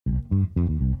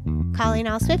Calling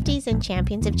all Swifties and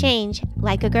champions of change,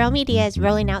 Like a Girl Media is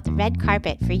rolling out the red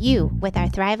carpet for you with our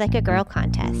Thrive Like a Girl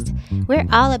contest. We're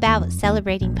all about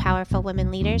celebrating powerful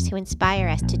women leaders who inspire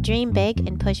us to dream big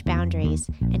and push boundaries.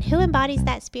 And who embodies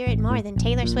that spirit more than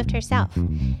Taylor Swift herself?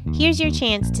 Here's your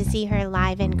chance to see her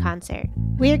live in concert.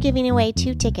 We're giving away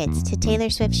 2 tickets to Taylor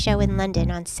Swift's show in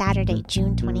London on Saturday,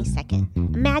 June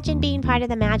 22nd. Imagine being part of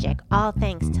the magic, all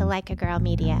thanks to Like a Girl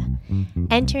Media.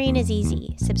 Entering is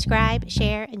easy. Subscribe,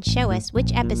 share, and show us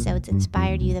which episodes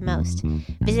inspired you the most.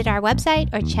 Visit our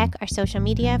website or check our social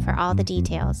media for all the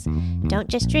details. Don't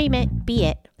just dream it, be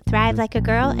it. Thrive like a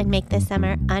girl and make this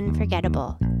summer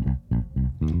unforgettable.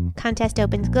 Contest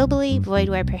opens globally, void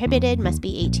where prohibited, must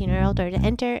be 18 or older to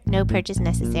enter, no purchase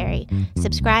necessary.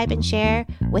 Subscribe and share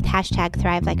with hashtag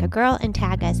Thrive Like a Girl and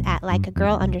tag us at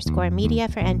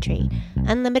likeagirl_media for entry.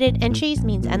 Unlimited entries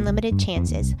means unlimited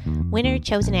chances. Winner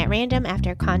chosen at random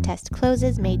after contest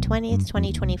closes May 20th,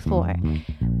 2024.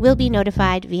 Will be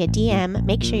notified via DM.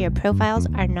 Make sure your profiles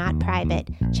are not private.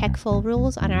 Check full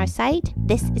rules on our site.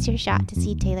 This is your shot to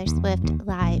see Taylor Swift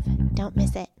live. Don't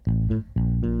miss it.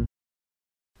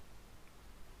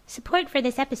 Support for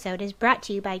this episode is brought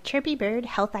to you by Chirpy Bird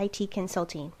Health IT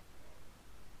Consulting.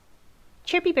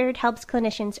 Chirpy Bird helps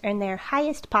clinicians earn their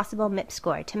highest possible MIP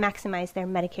score to maximize their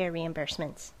Medicare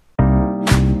reimbursements.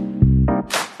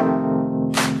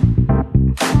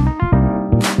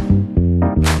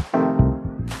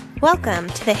 Welcome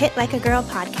to the Hit Like a Girl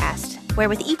podcast, where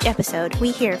with each episode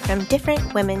we hear from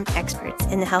different women experts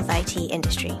in the health IT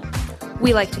industry.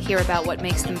 We like to hear about what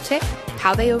makes them tick,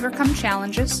 how they overcome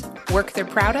challenges, work they're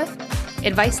proud of,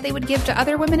 advice they would give to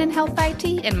other women in health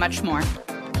IT, and much more.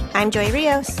 I'm Joy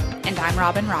Rios. And I'm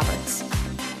Robin Roberts.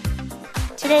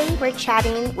 Today we're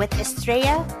chatting with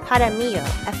Estrella Jaramillo,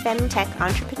 a femtech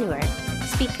entrepreneur,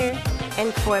 speaker,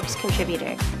 and Forbes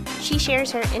contributor. She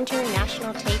shares her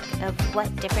international take of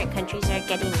what different countries are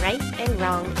getting right and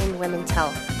wrong in women's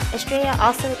health. Estrella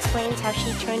also explains how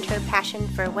she turned her passion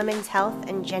for women's health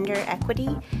and gender equity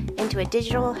into a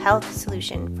digital health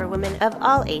solution for women of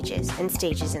all ages and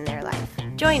stages in their life.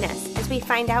 Join us as we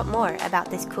find out more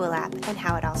about this cool app and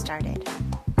how it all started.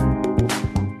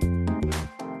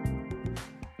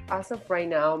 As of right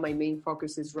now, my main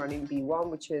focus is running B1,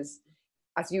 which is,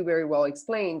 as you very well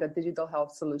explained, a digital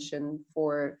health solution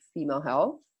for female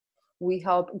health. We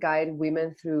help guide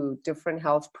women through different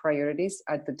health priorities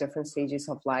at the different stages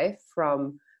of life,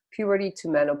 from puberty to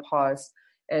menopause,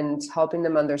 and helping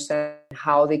them understand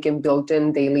how they can build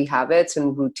in daily habits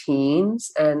and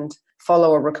routines and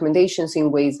follow our recommendations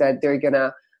in ways that they're going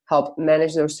to help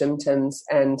manage their symptoms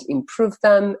and improve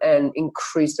them and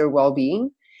increase their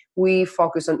well-being. We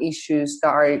focus on issues that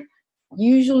are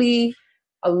usually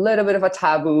a little bit of a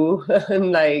taboo,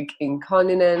 like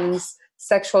incontinence,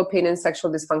 sexual pain and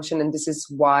sexual dysfunction. And this is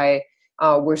why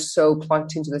we're so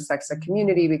plugged into the sex ed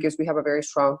community, because we have a very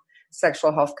strong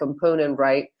sexual health component,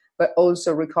 right? But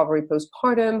also recovery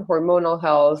postpartum, hormonal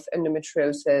health,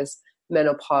 endometriosis,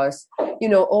 menopause,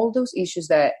 all those issues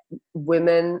that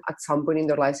women at some point in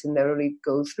their lives inevitably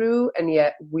go through. And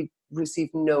yet we receive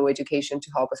no education to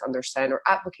help us understand or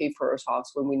advocate for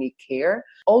ourselves when we need care.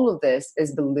 All of this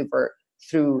is delivered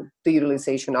through the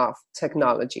utilization of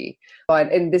technology.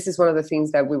 And this is one of the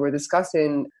things that we were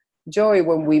discussing, Joy,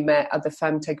 when we met at the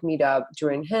Femtech meetup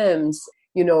during HIMSS.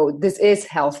 This is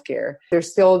healthcare.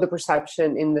 There's still the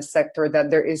perception in the sector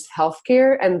that there is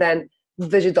healthcare and then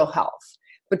digital health.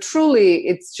 But truly,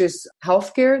 it's just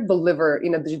healthcare delivered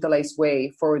in a digitalized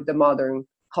way for the modern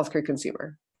healthcare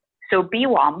consumer. So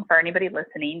BWOM, for anybody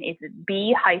listening, is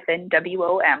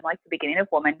B-WOM, like the beginning of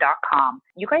woman.com.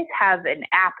 You guys have an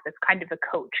app that's kind of a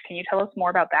coach. Can you tell us more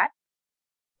about that?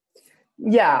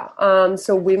 Yeah.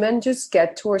 So women just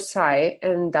get to our site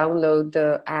and download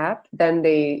the app. Then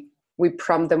we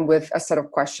prompt them with a set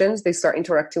of questions. They start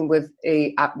interacting with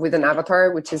an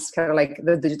avatar, which is kind of like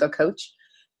the digital coach.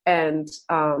 And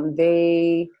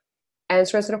they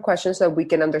answer a set of questions so that we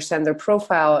can understand their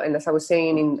profile. And as I was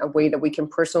saying, in a way that we can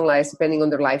personalize depending on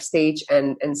their life stage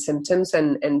and symptoms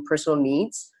and personal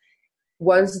needs.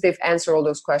 Once they've answered all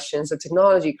those questions, the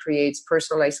technology creates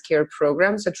personalized care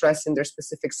programs addressing their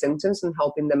specific symptoms and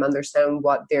helping them understand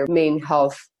what their main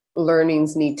health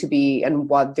learnings need to be and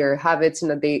what their habits in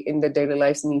their daily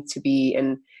lives need to be,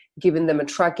 and giving them a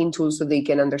tracking tool so they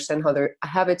can understand how their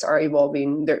habits are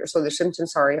evolving, so their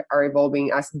symptoms are evolving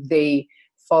as they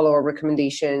follow our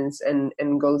recommendations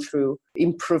and go through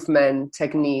improvement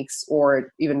techniques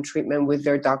or even treatment with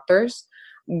their doctors.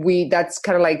 That's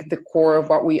kind of like the core of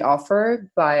what we offer.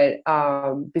 But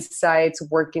besides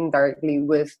working directly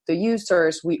with the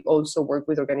users, we also work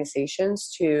with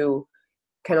organizations to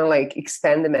kind of like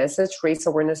expand the message, raise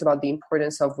awareness about the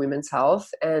importance of women's health,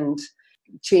 and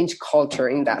change culture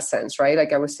in that sense, right?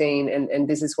 Like I was saying, and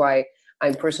this is why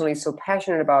I'm personally so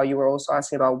passionate about, you were also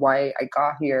asking about why I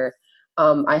got here.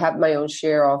 I have my own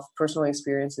share of personal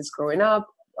experiences growing up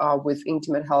with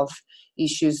intimate health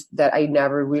issues that I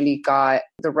never really got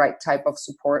the right type of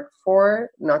support for,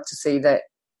 not to say that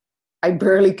I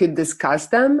barely could discuss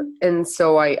them. And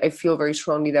so I feel very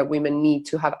strongly that women need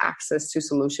to have access to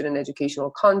solution and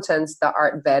educational contents that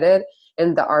are vetted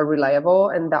and that are reliable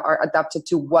and that are adapted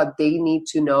to what they need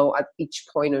to know at each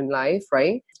point in life,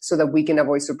 right? So that we can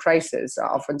avoid surprises.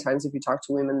 Oftentimes, if you talk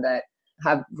to women that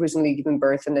have recently given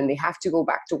birth and then they have to go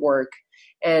back to work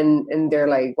and they're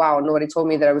like, wow, nobody told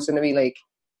me that I was going to be like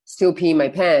still peeing my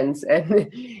pants. And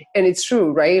it's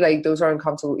true, right? Like those are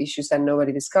uncomfortable issues that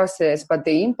nobody discusses, but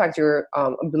they impact your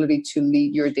ability to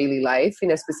lead your daily life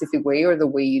in a specific way or the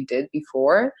way you did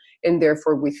before. And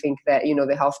therefore we think that, you know,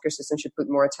 the healthcare system should put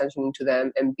more attention into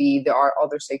them. And B, there are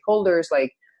other stakeholders,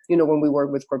 like, you know, when we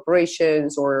work with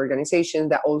corporations or organizations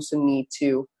that also need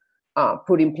to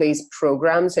put in place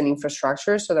programs and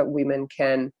infrastructure so that women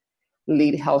can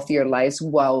lead healthier lives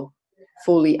while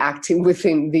fully acting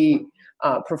within the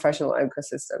professional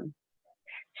ecosystem.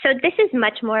 So this is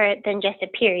much more than just a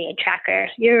period tracker.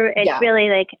 It's really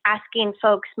like asking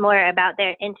folks more about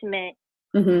their intimate,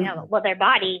 you know, well, their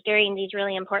body during these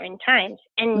really important times.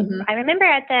 And I remember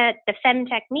at the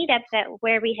FemTech meetup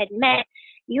where we had met,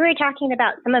 you were talking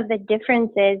about some of the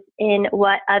differences in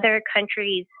what other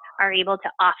countries are able to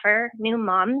offer new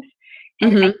moms.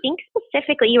 And I think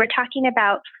specifically you were talking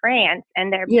about France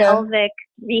and their pelvic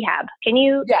rehab. Can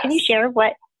you share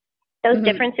what those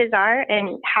differences are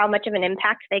and how much of an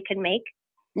impact they could make?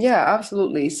 Yeah,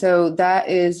 absolutely. So that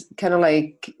is kind of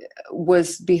like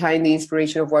was behind the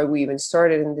inspiration of why we even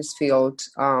started in this field.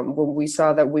 When we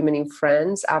saw that women in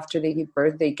France, after they give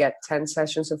birth, they get 10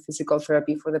 sessions of physical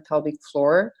therapy for the pelvic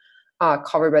floor,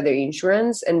 covered by their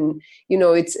insurance. And, you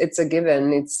know, it's a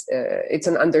given. It's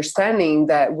an understanding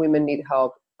that women need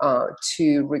help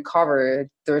to recover.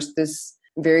 There's this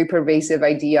very pervasive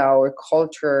idea or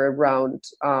culture around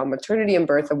maternity and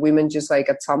birth that women just like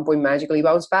at some point magically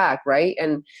bounce back, right?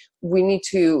 And we need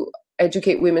to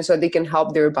educate women so that they can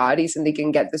help their bodies and they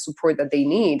can get the support that they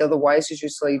need. Otherwise, you're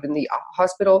just like in the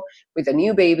hospital with a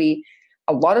new baby,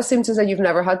 a lot of symptoms that you've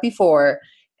never had before,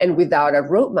 and without a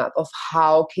roadmap of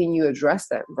how can you address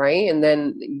them, right? And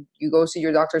then you go see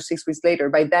your doctor 6 weeks later.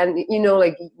 By then, you know,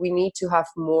 like we need to have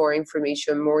more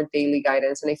information, more daily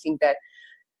guidance. And I think that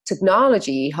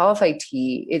technology, health IT,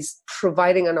 is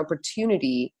providing an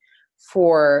opportunity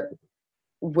for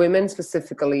women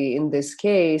specifically in this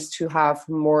case to have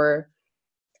more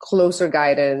closer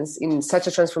guidance in such a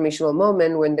transformational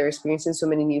moment when they're experiencing so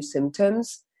many new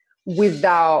symptoms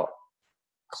without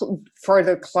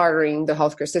further cluttering the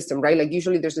healthcare system, right? Like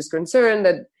usually there's this concern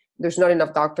that there's not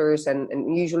enough doctors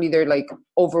and usually they're like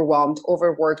overwhelmed,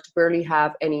 overworked, barely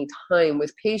have any time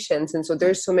with patients. And so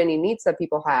there's so many needs that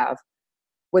people have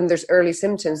when there's early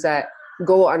symptoms that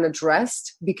go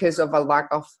unaddressed because of a lack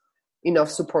of enough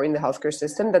support in the healthcare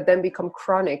system that then become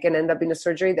chronic and end up in a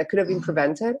surgery that could have been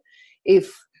prevented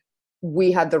if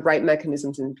we had the right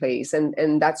mechanisms in place.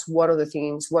 And that's one of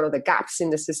the gaps in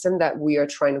the system that we are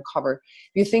trying to cover.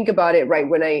 If you think about it, right,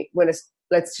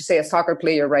 let's just say a soccer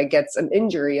player, right, gets an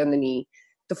injury on the knee,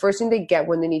 the first thing they get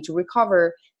when they need to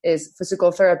recover is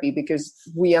physical therapy, because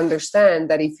we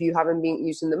understand that if you haven't been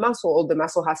using the muscle, or the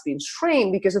muscle has been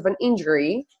strained because of an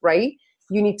injury, right,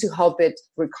 you need to help it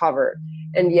recover.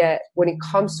 And yet when it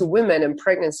comes to women and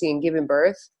pregnancy and giving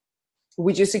birth,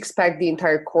 we just expect the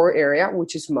entire core area,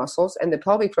 which is muscles, and the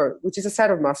pelvic floor, which is a set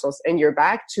of muscles, and your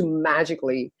back to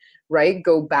magically, right,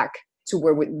 go back to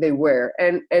where they were.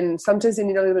 And sometimes they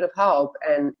need a little bit of help,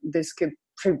 and this could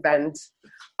prevent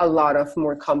a lot of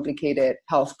more complicated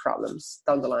health problems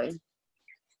down the line.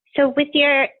 So with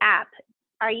your app,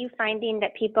 are you finding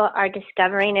that people are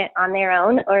discovering it on their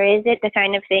own, or is it the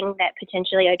kind of thing that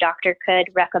potentially a doctor could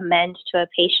recommend to a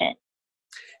patient?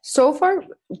 So far,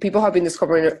 people have been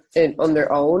discovering it on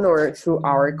their own or through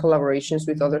our collaborations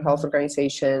with other health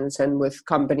organizations and with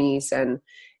companies and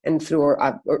through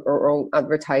our own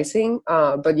advertising.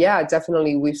 But yeah,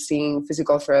 definitely we've seen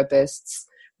physical therapists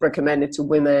recommend it to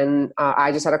women.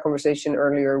 I just had a conversation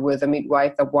earlier with a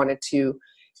midwife that wanted to,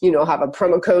 you know, have a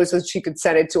promo code so she could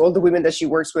send it to all the women that she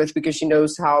works with because she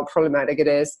knows how problematic it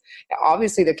is.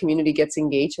 Obviously, the community gets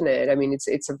engaged in it. I mean,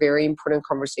 it's a very important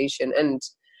conversation. And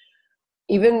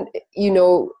even, you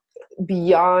know,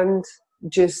 beyond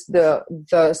just the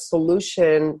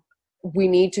solution, we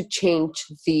need to change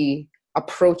the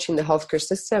approach in the healthcare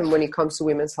system when it comes to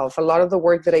women's health. A lot of the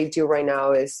work that I do right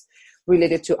now is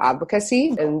related to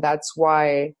advocacy. And that's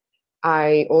why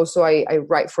I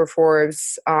write for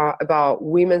Forbes about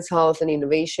women's health and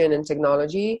innovation and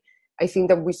technology. I think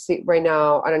that we sit right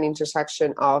now at an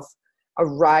intersection of a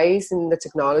rise in the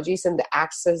technologies and the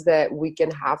access that we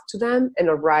can have to them, and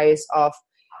a rise of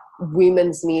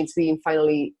women's needs being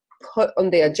finally put on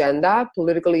the agenda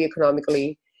politically,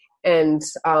 economically. And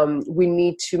we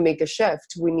need to make a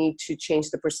shift. We need to change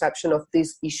the perception of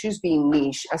these issues being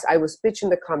niche. As I was pitching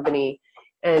the company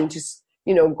and just,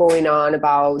 going on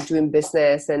about doing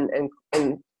business and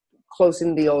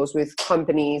closing deals with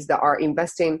companies that are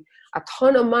investing a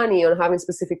ton of money on having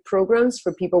specific programs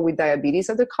for people with diabetes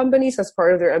at their companies as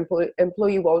part of their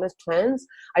employee wellness plans,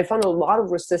 I found a lot of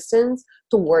resistance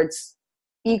towards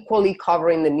equally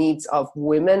covering the needs of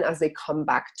women as they come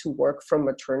back to work from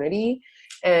maternity.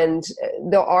 And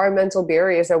there are mental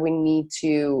barriers that we need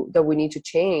to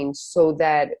change so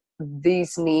that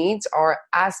these needs are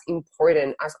as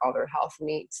important as other health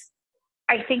needs.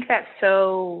 I think that's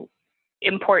so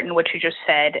important what you just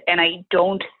said, and I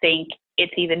don't think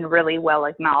it's even really well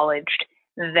acknowledged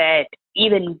that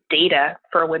even data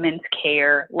for women's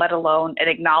care, let alone an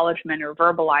acknowledgement or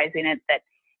verbalizing it, that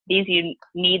these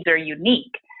needs are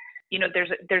unique.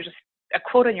 There's a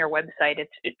quote on your website.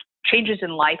 It's changes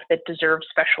in life that deserve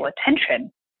special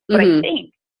attention. But I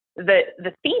think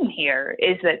the theme here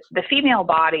is that the female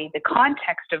body, the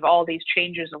context of all these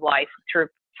changes of life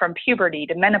from puberty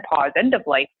to menopause, end of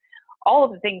life, all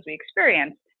of the things we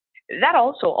experience, that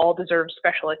also all deserves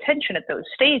special attention at those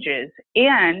stages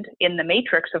and in the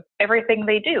matrix of everything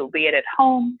they do, be it at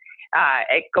home,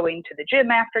 going to the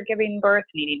gym after giving birth,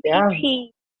 needing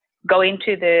PT, going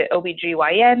to the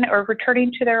OBGYN, or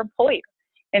returning to their employer.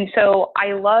 And so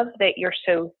I love that you're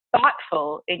so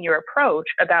thoughtful in your approach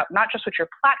about not just what your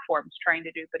platform's trying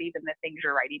to do, but even the things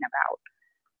you're writing about.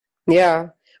 Yeah,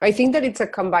 I think that it's a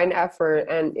combined effort,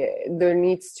 and there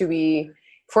needs to be,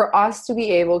 for us to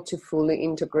be able to fully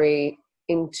integrate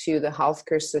into the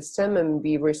healthcare system and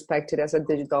be respected as a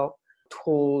digital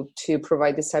tool to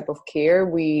provide this type of care,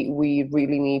 we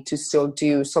really need to still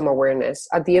do some awareness.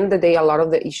 At the end of the day, a lot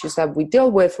of the issues that we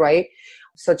deal with, right,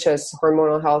 such as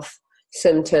hormonal health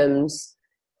symptoms,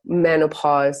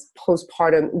 menopause,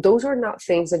 postpartum, those are not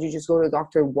things that you just go to the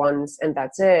doctor once and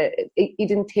that's it.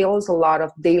 It entails a lot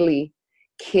of daily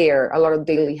care, a lot of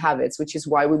daily habits, which is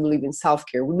why we believe in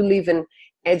self-care. We believe in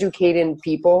educating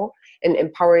people and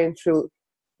empowering through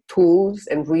tools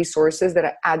and resources that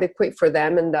are adequate for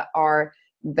them and that are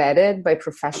vetted by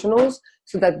professionals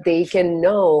so that they can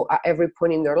know at every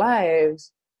point in their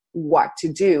lives what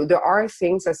to do. There are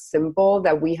things as simple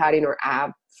that we had in our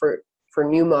app for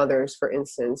new mothers, for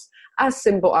instance, as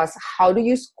simple as how do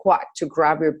you squat to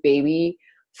grab your baby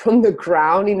from the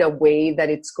ground in a way that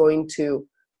it's going to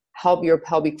help your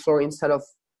pelvic floor instead of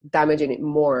damaging it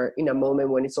more in a moment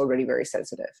when it's already very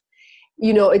sensitive.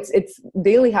 It's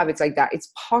daily habits like that.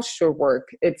 It's posture work.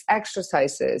 It's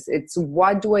exercises. It's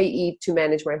what do I eat to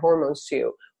manage my hormones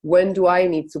too? When do I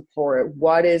need support?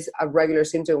 What is a regular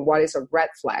symptom? What is a red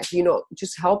flag?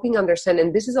 Just helping understand.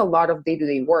 And this is a lot of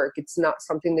day-to-day work. It's not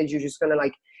something that you're just going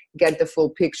to get the full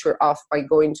picture of by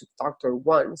going to the doctor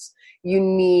once. We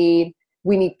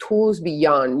need tools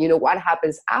beyond, what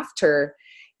happens after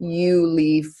you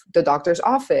leave the doctor's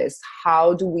office.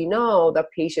 How do we know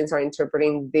that patients are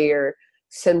interpreting their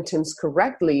symptoms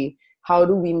correctly? How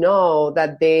do we know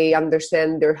that they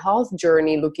understand their health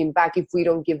journey looking back if we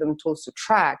don't give them tools to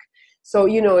track? So,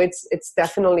 it's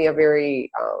definitely a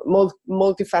very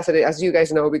multifaceted, as you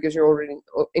guys know, because you're already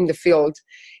in the field.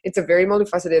 It's a very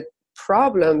multifaceted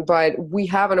problem, but we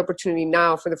have an opportunity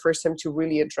now for the first time to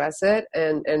really address it.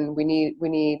 And we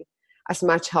need as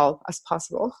much help as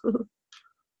possible.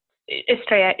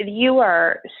 Estrella, you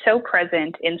are so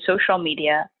present in social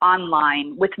media,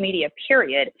 online, with media,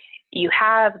 period. You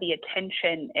have the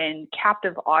attention and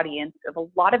captive audience of a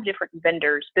lot of different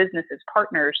vendors, businesses,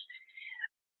 partners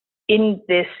in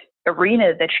this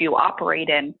arena that you operate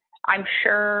in. I'm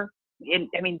sure,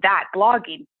 that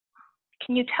blogging.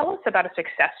 Can you tell us about a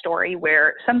success story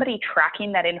where somebody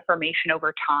tracking that information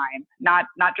over time, not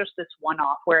just this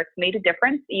one-off, where it's made a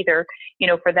difference, either,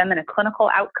 for them in a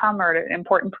clinical outcome or at an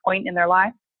important point in their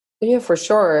life? Yeah, for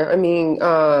sure.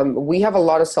 We have a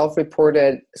lot of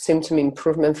self-reported symptom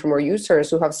improvement from our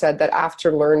users who have said that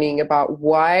after learning about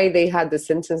why they had the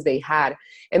symptoms they had,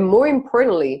 and more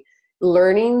importantly,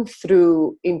 learning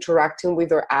through interacting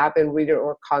with our app and reading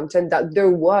our content, that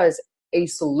there was a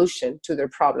solution to their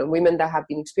problem. Women that have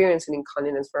been experiencing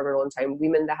incontinence for a very long time,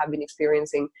 women that have been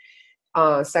experiencing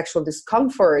sexual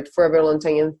discomfort for a very long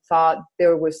time and thought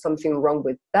there was something wrong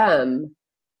with them,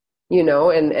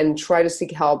 and try to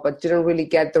seek help, but didn't really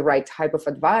get the right type of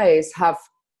advice, have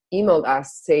emailed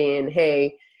us saying,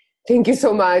 hey, thank you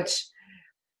so much.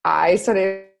 I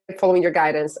started following your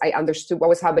guidance. I understood what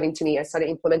was happening to me. I started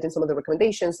implementing some of the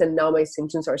recommendations, and now my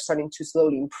symptoms are starting to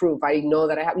slowly improve. I know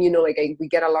that I have, we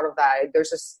get a lot of that.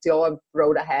 There's still a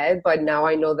road ahead, but now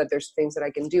I know that there's things that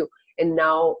I can do. And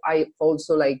now I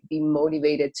also be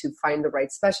motivated to find the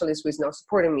right specialist who is now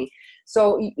supporting me.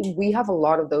 So we have a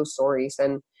lot of those stories,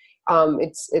 and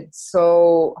it's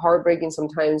so heartbreaking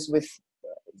sometimes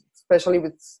especially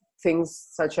with things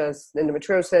such as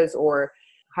endometriosis or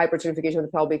hypertonification of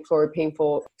the pelvic floor,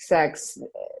 painful sex.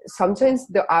 Sometimes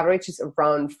the average is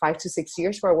around 5 to 6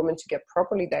 years for a woman to get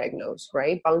properly diagnosed,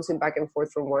 right? Bouncing back and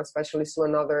forth from one specialist to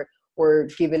another, or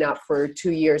giving up for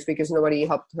 2 years because nobody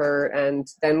helped her, and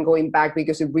then going back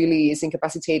because it really is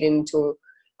incapacitating to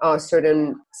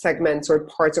certain segments or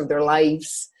parts of their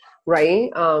lives,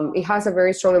 right? It has a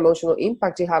very strong emotional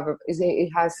impact. It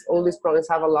has all these problems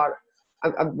have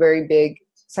a very big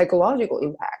psychological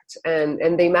impact,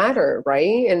 and they matter,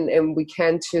 right? And we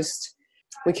can't just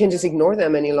ignore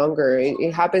them any longer.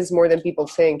 It happens more than people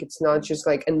think. It's not just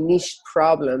a niche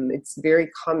problem. It's very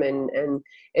common, and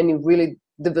it really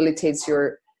debilitates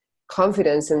your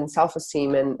confidence and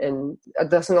self-esteem, and it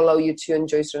doesn't allow you to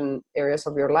enjoy certain areas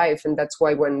of your life. And that's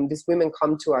why when these women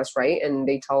come to us, right, and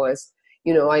they tell us,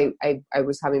 I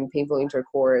was having painful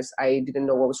intercourse, I didn't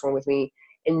know what was wrong with me,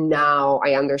 and now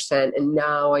I understand, and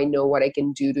now I know what I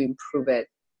can do to improve it.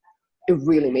 It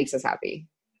really makes us happy.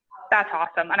 That's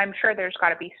awesome. And I'm sure there's got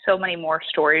to be so many more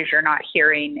stories you're not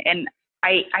hearing. And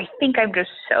I think I'm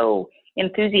just so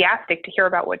enthusiastic to hear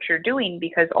about what you're doing,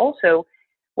 because also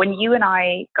when you and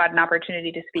I got an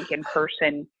opportunity to speak in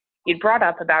person, you brought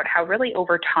up about how really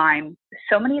over time,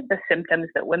 so many of the symptoms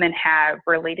that women have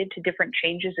related to different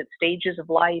changes at stages of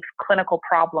life, clinical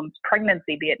problems,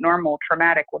 pregnancy, be it normal,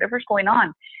 traumatic, whatever's going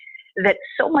on, that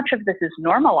so much of this is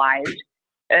normalized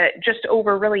just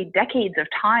over really decades of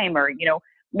time, or,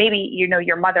 maybe,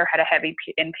 your mother had a heavy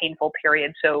and painful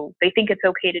period, so they think it's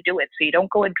okay to do it. So you don't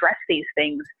go address these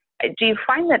things. Do you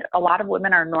find that a lot of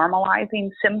women are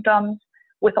normalizing symptoms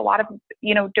with a lot of,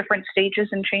 different stages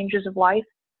and changes of life?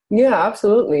 Yeah,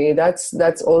 absolutely. That's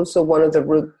also one of the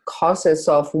root causes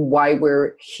of why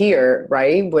we're here,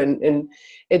 right? And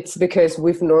it's because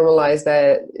we've normalized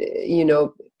that,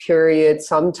 periods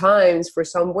sometimes for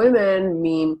some women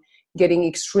mean getting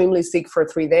extremely sick for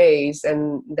 3 days,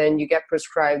 and then you get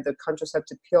prescribed the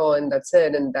contraceptive pill, and that's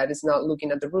it. And that is not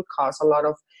looking at the root cause. A lot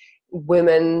of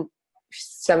women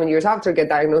 7 years after get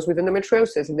diagnosed with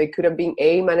endometriosis, and they could have been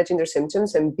A, managing their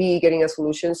symptoms, and B, getting a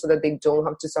solution so that they don't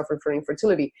have to suffer from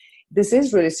infertility. This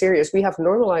is really serious. We have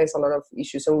normalized a lot of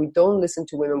issues, and we don't listen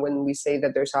to women when we say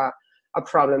that there's a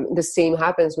problem. The same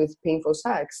happens with painful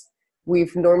sex.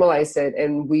 We've normalized it,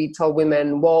 and we tell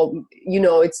women, well,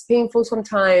 it's painful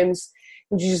sometimes,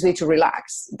 you just need to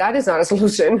relax. That is not a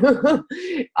solution.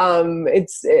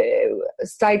 It's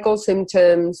cycle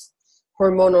symptoms,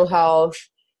 hormonal health,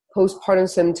 postpartum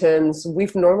symptoms.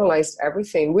 We've normalized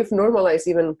everything. We've normalized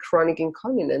even chronic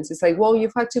incontinence. It's well,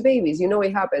 you've had 2 babies,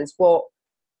 it happens. Well,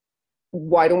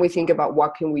 why don't we think about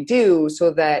what can we do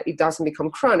so that it doesn't become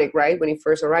chronic, right, when it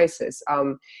first arises?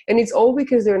 And it's all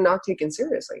because they're not taken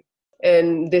seriously.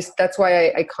 And that's why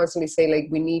I constantly say,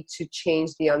 we need to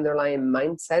change the underlying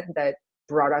mindset that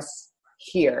brought us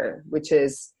here, which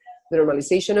is the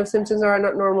normalization of symptoms that are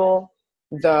not normal,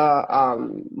 the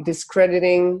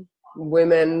discrediting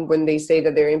women when they say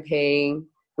that they're in pain,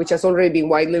 which has already been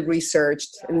widely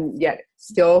researched, and yet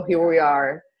still here we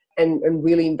are, and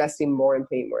really investing more and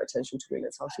paying more attention to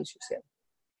women's health issues. Yeah.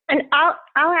 And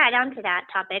I'll add on to that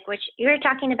topic, which you were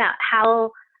talking about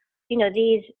how,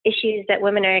 these issues that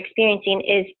women are experiencing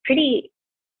is pretty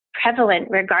prevalent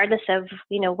regardless of,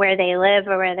 where they live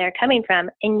or where they're coming from.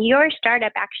 And your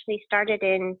startup actually started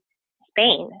in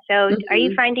Spain. So Are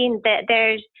you finding that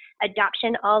there's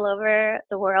adoption all over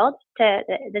the world?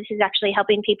 This is actually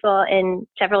helping people in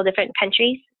several different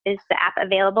countries? Is the app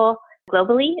available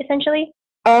globally, essentially?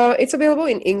 It's available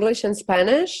in English and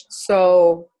Spanish.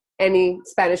 So any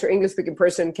Spanish or English speaking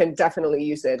person can definitely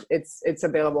use it. It's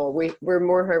available. We're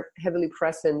more heavily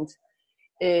present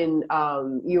in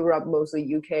Europe, mostly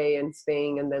UK and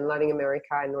Spain, and then Latin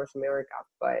America and North America.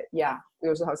 But yeah, we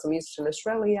also have some Eastern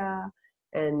Australia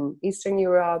and Eastern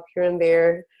Europe here and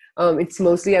there. It's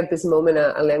mostly at this moment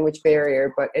a language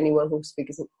barrier, but anyone who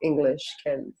speaks English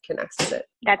can access it.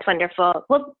 That's wonderful.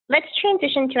 Well, let's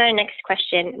transition to our next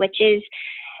question, which is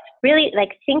really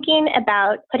thinking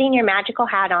about putting your magical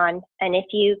hat on, and if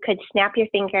you could snap your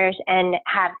fingers and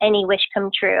have any wish come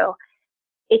true,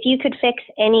 if you could fix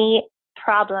any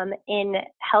problem in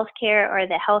healthcare or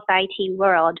the health IT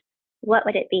world, what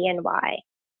would it be and why?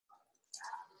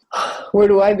 Where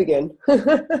do I begin?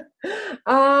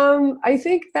 I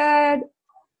think that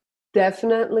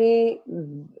definitely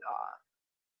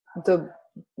the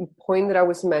point that I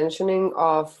was mentioning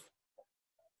of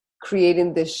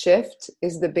creating this shift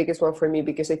is the biggest one for me,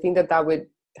 because I think that that would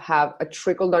have a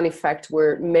trickle-down effect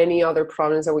where many other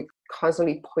problems that we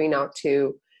constantly point out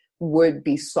to would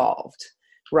be solved,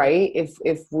 right?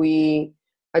 If we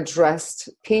addressed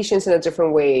patients in a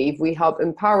different way, if we help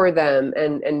empower them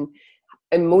and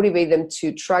motivate them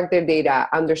to track their data,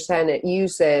 understand it,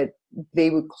 use it, they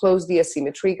would close the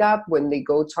asymmetry gap when they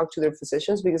go talk to their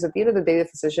physicians, because at the end of the day, the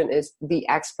physician is the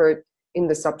expert in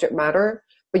the subject matter,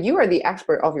 but you are the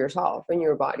expert of yourself and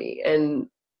your body. And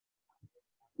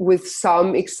with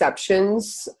some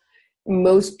exceptions,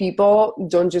 most people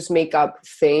don't just make up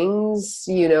things,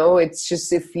 it's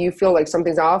just, if you feel like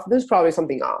something's off, there's probably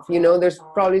something off, there's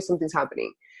probably something's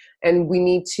happening. And we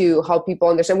need to help people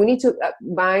understand. We need to,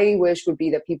 my wish would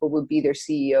be that people would be their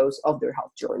CEOs of their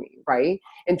health journey, right?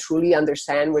 And truly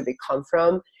understand where they come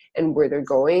from and where they're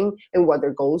going and what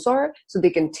their goals are, so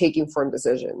they can take informed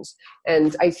decisions.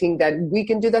 And I think that we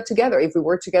can do that together if we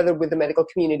work together with the medical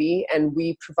community and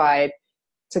we provide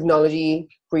technology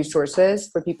resources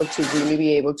for people to really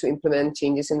be able to implement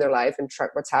changes in their life and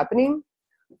track what's happening.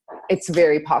 It's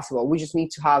very possible. We just need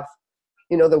to have,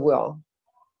 the will.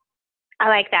 I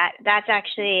like that. That's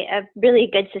actually a really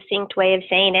good, succinct way of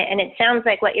saying it. And it sounds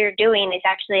like what you're doing is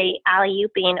actually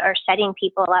alley-ooping or setting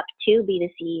people up to be the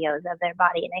CEOs of their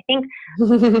body. And I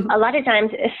think a lot of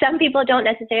times some people don't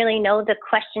necessarily know the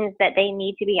questions that they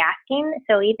need to be asking.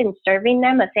 So even serving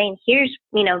them of saying, here's,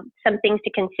 some things to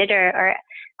consider, or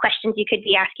questions you could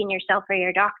be asking yourself or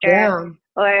your doctor. Yeah.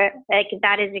 Or like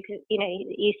that is,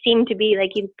 you seem to be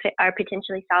like you are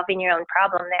potentially solving your own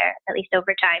problem there, at least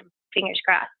over time. Fingers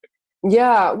crossed.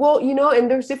 Yeah, well, and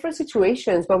there's different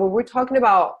situations, but when we're talking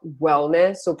about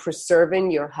wellness, so preserving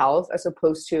your health, as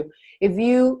opposed to if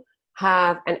you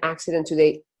have an accident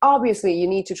today, obviously you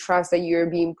need to trust that you're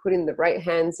being put in the right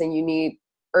hands and you need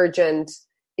urgent,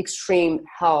 extreme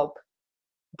help.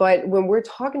 But when we're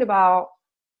talking about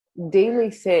daily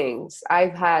things,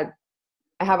 I have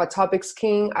atopic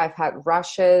skin, I've had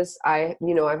rashes, I've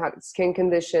had skin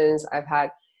conditions, I've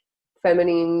had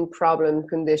feminine problem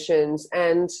conditions,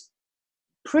 and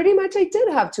pretty much I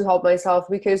did have to help myself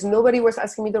because nobody was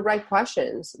asking me the right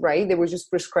questions, right? They were just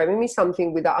prescribing me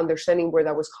something without understanding where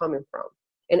that was coming from.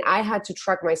 And I had to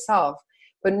track myself.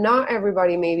 But not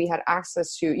everybody maybe had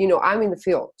access to, I'm in the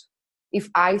field. If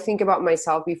I think about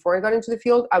myself before I got into the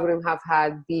field, I wouldn't have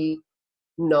had the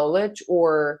knowledge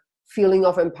or feeling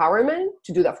of empowerment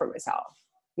to do that for myself,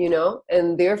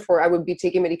 and therefore I would be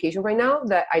taking medication right now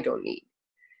that I don't need.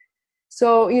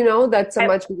 So, that's a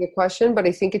much bigger question, but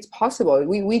I think it's possible.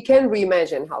 We can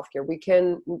reimagine healthcare. We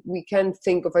can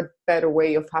think of a better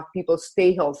way of how people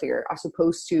stay healthier as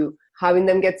opposed to having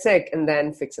them get sick and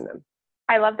then fixing them.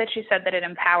 I love that you said that it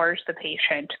empowers the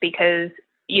patient because,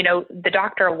 the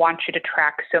doctor wants you to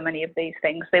track so many of these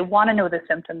things. They want to know the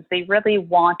symptoms. They really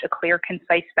want a clear,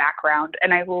 concise background.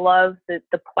 And I love that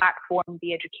the platform,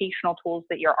 the educational tools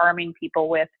that you're arming people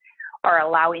with are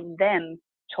allowing them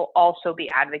to also be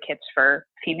advocates for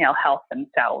female health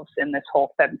themselves in this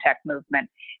whole femtech movement.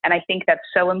 And I think that's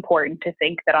so important to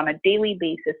think that on a daily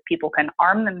basis, people can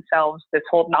arm themselves, this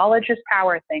whole knowledge is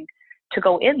power thing, to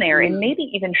go in there and maybe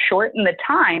even shorten the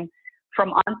time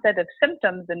from onset of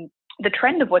symptoms and the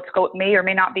trend of what's may or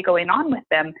may not be going on with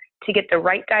them to get the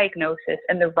right diagnosis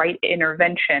and the right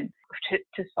intervention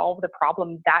to solve the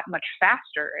problem that much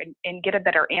faster and get a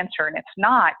better answer. And it's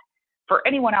not, for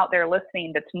anyone out there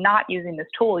listening that's not using this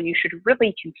tool, you should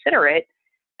really consider it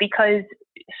because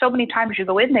so many times you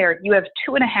go in there, you have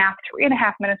 2.5,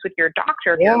 3.5 minutes with your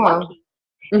doctor if you're lucky.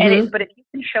 But if you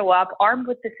can show up armed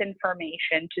with this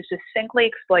information to succinctly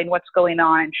explain what's going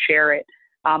on and share it,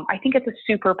 I think it's a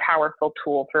super powerful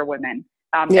tool for women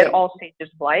at all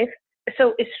stages of life.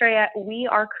 So Estrella, we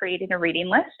are creating a reading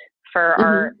list for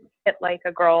our Fit Like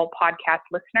a Girl podcast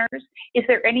listeners. Is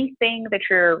there anything that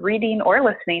you're reading or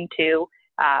listening to,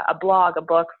 a blog, a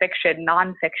book, fiction,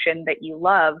 nonfiction that you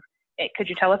love? Could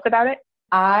you tell us about it?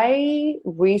 I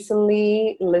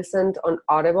recently listened on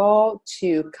Audible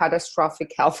to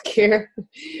Catastrophic Healthcare,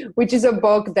 which is a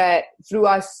book that through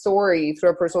a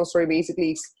personal story, basically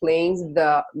explains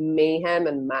the mayhem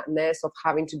and madness of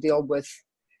having to deal with,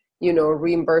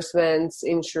 reimbursements,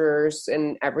 insurers,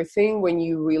 and everything when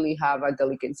you really have a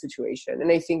delicate situation.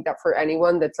 And I think that for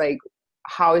anyone that's like,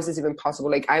 how is this even possible?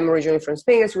 Like, I'm originally from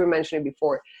Spain, as you were mentioning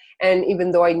before, And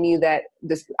even though I knew that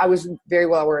I was very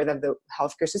well aware that the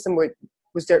healthcare system was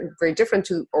very different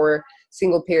to our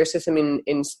single payer system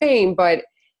in Spain, but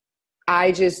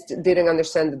I just didn't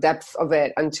understand the depth of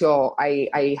it until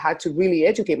I had to really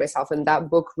educate myself, and that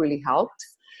book really helped.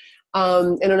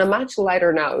 And on a much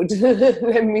lighter note,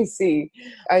 let me see.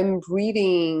 I'm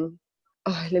reading,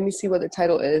 let me see what the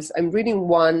title is. I'm reading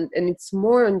one, and it's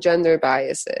more on gender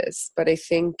biases, but I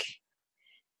think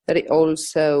that it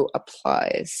also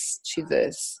applies to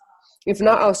this. If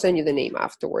not, I'll send you the name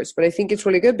afterwards. But I think it's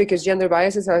really good because gender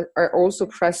biases are also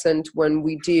present when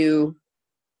we do,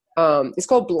 it's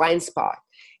called Blind Spot.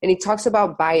 And it talks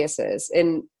about biases.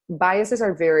 And biases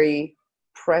are very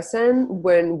present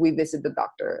when we visit the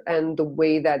doctor, and the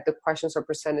way that the questions are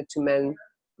presented to men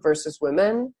versus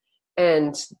women.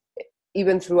 And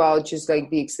even throughout just like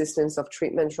the existence of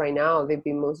treatments right now, they've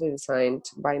been mostly designed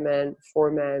by men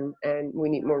for men, and we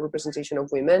need more representation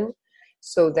of women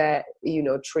so that,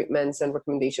 treatments and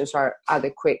recommendations are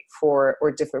adequate for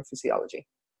or different physiology.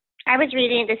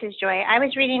 This is Joy. I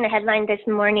was reading the headline this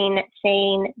morning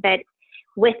saying that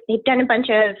they've done a bunch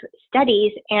of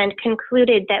studies and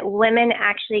concluded that women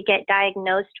actually get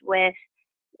diagnosed with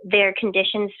their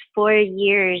conditions 4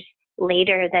 years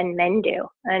later than men do.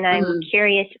 And I'm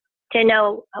curious to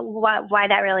know why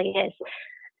that really is.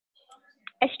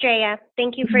 Estrella,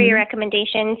 thank you for your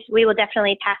recommendations. We will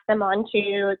definitely pass them on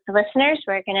to the listeners.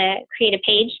 We're going to create a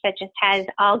page that just has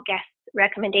all guest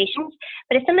recommendations.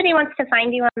 But if somebody wants to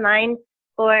find you online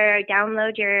or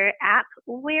download your app,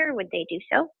 where would they do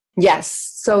so? Yes.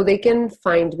 So they can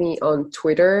find me on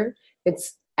Twitter.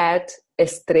 It's at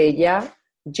Estrella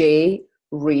J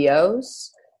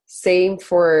Rios. Same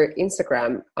for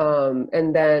Instagram.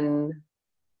 And then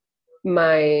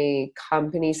my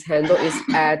company's handle is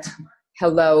at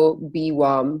Hello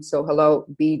BWOM. So Hello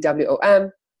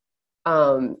BWOM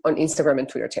on Instagram and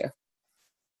Twitter too.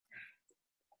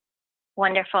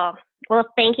 Wonderful. Well,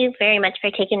 thank you very much for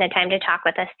taking the time to talk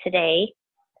with us today.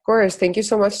 Of course. Thank you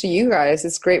so much to you guys.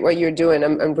 It's great what you're doing.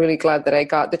 I'm really glad that I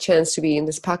got the chance to be in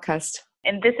this podcast.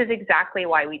 And this is exactly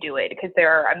why we do it, because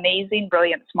there are amazing,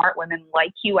 brilliant, smart women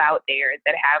like you out there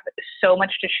that have so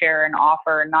much to share and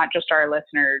offer, not just our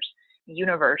listeners,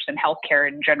 universe and healthcare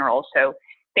in general. So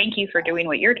thank you for doing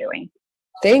what you're doing.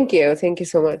 Thank you. Thank you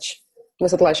so much. It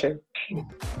was a pleasure.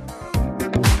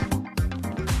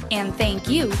 And thank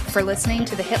you for listening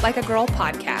to the Hit Like a Girl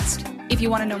podcast. If you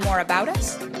want to know more about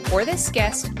us or this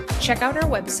guest, check out our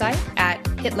website at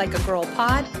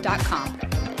hitlikeagirlpod.com.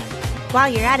 While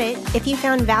you're at it, if you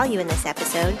found value in this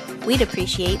episode, we'd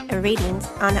appreciate a ratings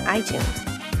on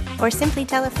iTunes, or simply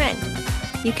tell a friend.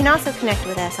 You can also connect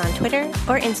with us on Twitter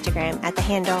or Instagram at the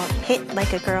handle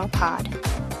hitlikeagirlpod.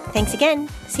 Thanks again.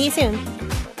 See you soon.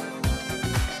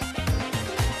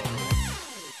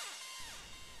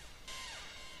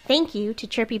 Thank you to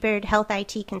Chirpy Bird Health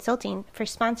IT Consulting for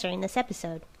sponsoring this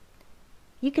episode.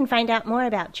 You can find out more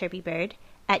about Chirpy Bird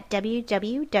at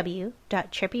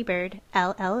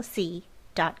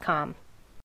www.chirpybirdllc.com.